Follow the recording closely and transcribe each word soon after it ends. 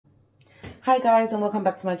Hi guys, and welcome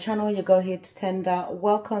back to my channel. Your girl here, Tatenda.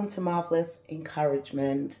 Welcome to Marvelous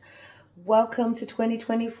Encouragement. Welcome to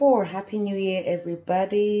 2024. Happy New Year,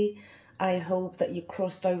 everybody. I hope that you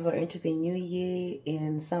crossed over into the new year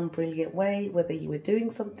in some brilliant way, whether you were doing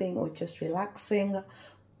something or just relaxing.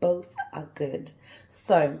 Both are good.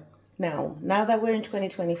 So now that we're in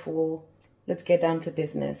 2024, let's get down to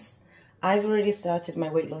business. I've already started my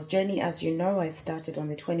weight loss journey. As you know, I started on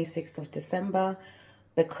the 26th of December.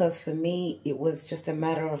 Because for me, it was just a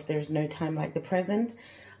matter of there's no time like the present.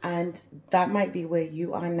 And that might be where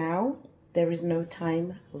you are now. There is no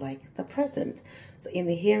time like the present. So in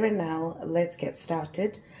the here and now, let's get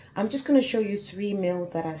started. I'm just going to show you 3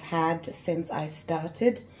 meals that I've had since I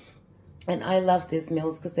started. And I love these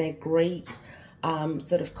meals because they're great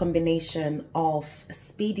sort of combination of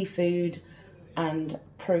speedy food and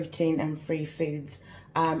protein and free foods.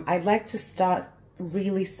 I like to start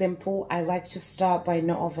really simple. I like to start by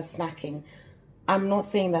not over snacking. I'm not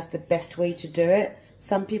saying that's the best way to do it.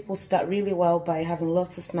 Some people start really well by having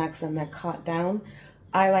lots of snacks and they're cut down.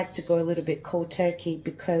 I like to go a little bit cold turkey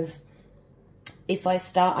because if I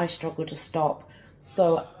start, I struggle to stop.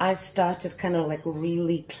 So I've started kind of like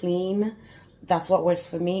really clean. That's what works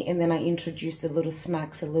for me. And then I introduced the little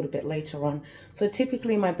snacks a little bit later on. So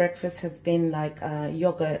typically my breakfast has been like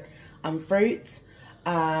yogurt and fruits.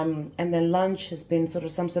 And then lunch has been sort of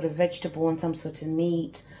some sort of vegetable and some sort of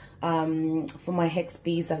meat. For my hex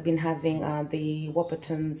bees, I've been having the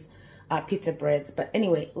Whopperton's pita breads. But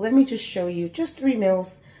anyway, let me just show you just 3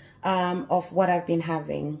 meals of what I've been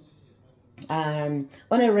having on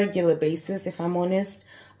a regular basis, if I'm honest.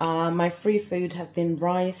 My free food has been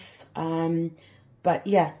rice. But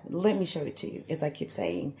yeah, let me show it to you, as I keep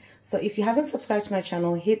saying. So if you haven't subscribed to my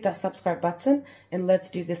channel, hit that subscribe button and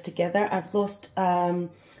let's do this together. I've lost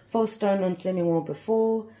 4 stone on Slimming World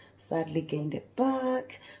before, sadly gained it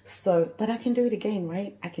back. So, but I can do it again,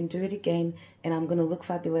 right? I can do it again and I'm going to look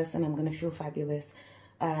fabulous and I'm going to feel fabulous.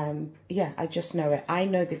 Yeah, I just know it. I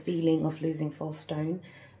know the feeling of losing 4 stone.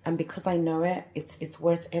 And because I know it, it's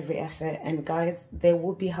worth every effort. And guys, there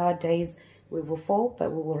will be hard days. We will fall,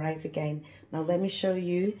 but we will rise again. Now let me show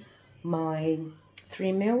you my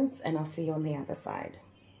 3 meals and I'll see you on the other side.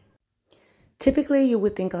 Typically, you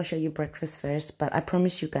would think I'll show you breakfast first, but I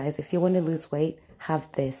promise you guys, if you want to lose weight,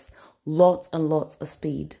 have this. Lots and lots of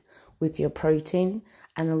speed with your protein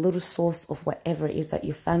and a little sauce of whatever it is that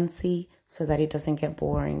you fancy so that it doesn't get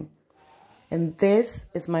boring. And this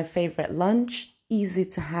is my favorite lunch, easy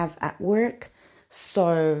to have at work.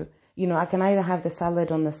 So you know, I can either have the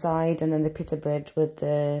salad on the side and then the pita bread with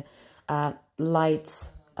the light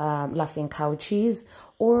laughing cow cheese.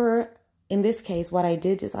 Or in this case, what I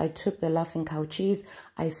did is I took the laughing cow cheese,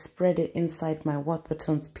 I spread it inside my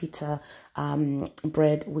Whopperton's pita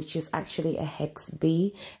bread, which is actually a hex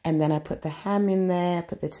B. And then I put the ham in there,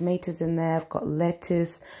 put the tomatoes in there. I've got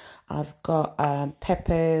lettuce, I've got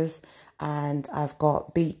peppers, and I've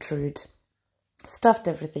got beetroot. Stuffed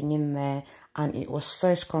everything in there and it was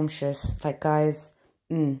so scrumptious. Like guys,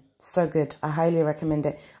 so good. I highly recommend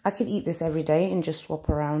it. I could eat this every day and just swap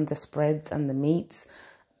around the spreads and the meats,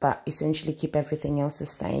 but essentially keep everything else the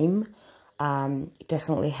same. It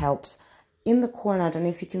definitely helps. In the corner, I don't know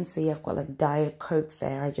if you can see, I've got like Diet Coke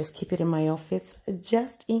there. I just keep it in my office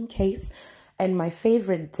just in case. And my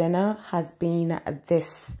favorite dinner has been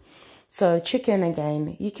this. So chicken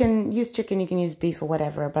again, you can use chicken, you can use beef or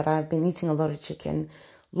whatever, but I've been eating a lot of chicken,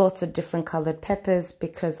 lots of different colored peppers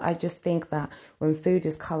because I just think that when food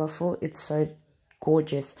is colorful, it's so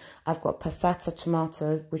gorgeous. I've got passata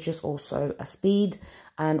tomato, which is also a speed,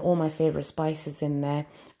 and all my favorite spices in there.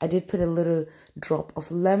 I did put a little drop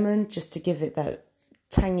of lemon just to give it that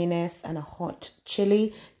tanginess and a hot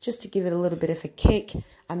chili, just to give it a little bit of a kick.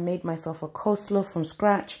 I made myself a coleslaw from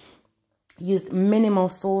scratch, used minimal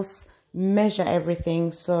sauce, measure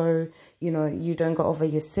everything so you know you don't go over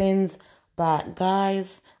your sins. But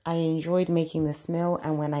guys, I enjoyed making this meal,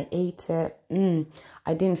 and when I ate it,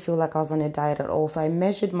 I didn't feel like I was on a diet at all. So I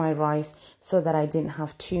measured my rice so that I didn't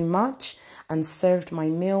have too much and served my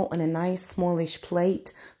meal on a nice smallish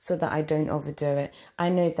plate so that I don't overdo it. I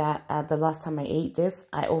know that the last time I ate this,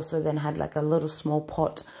 I also then had like a little small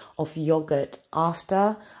pot of yogurt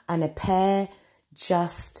after and a pear,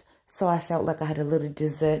 just so I felt like I had a little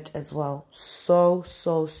dessert as well. So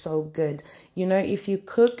good. You know, if you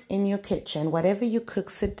cook in your kitchen, whatever you cook,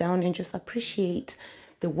 sit down and just appreciate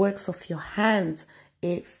the works of your hands.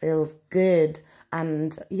 It feels good.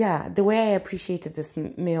 And yeah, the way I appreciated this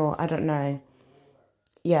meal, I don't know.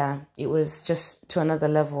 Yeah, it was just to another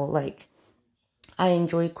level. Like, I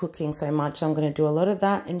enjoy cooking so much. So I'm going to do a lot of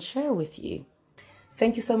that and share with you.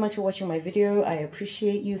 Thank you so much for watching my video. I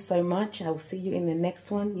appreciate you so much. I will see you in the next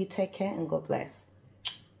one. You take care and God bless.